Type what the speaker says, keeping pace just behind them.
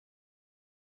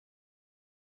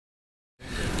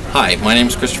Hi, my name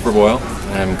is Christopher Boyle.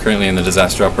 I'm currently in the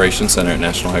Disaster Operations Center at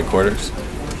National Headquarters.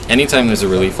 Anytime there's a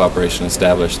relief operation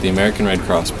established, the American Red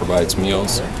Cross provides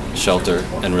meals, shelter,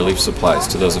 and relief supplies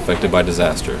to those affected by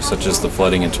disaster, such as the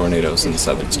flooding and tornadoes in the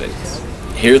southern states.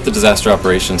 Here at the Disaster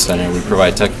Operations Center, we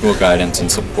provide technical guidance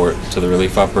and support to the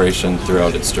relief operation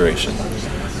throughout its duration.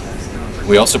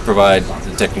 We also provide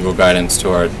technical guidance to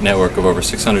our network of over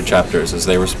 600 chapters as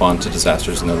they respond to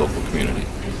disasters in their local community.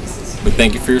 We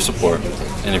thank you for your support,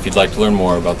 and if you'd like to learn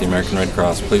more about the American Red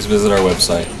Cross, please visit our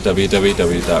website,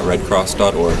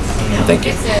 www.redcross.org. Thank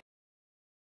you.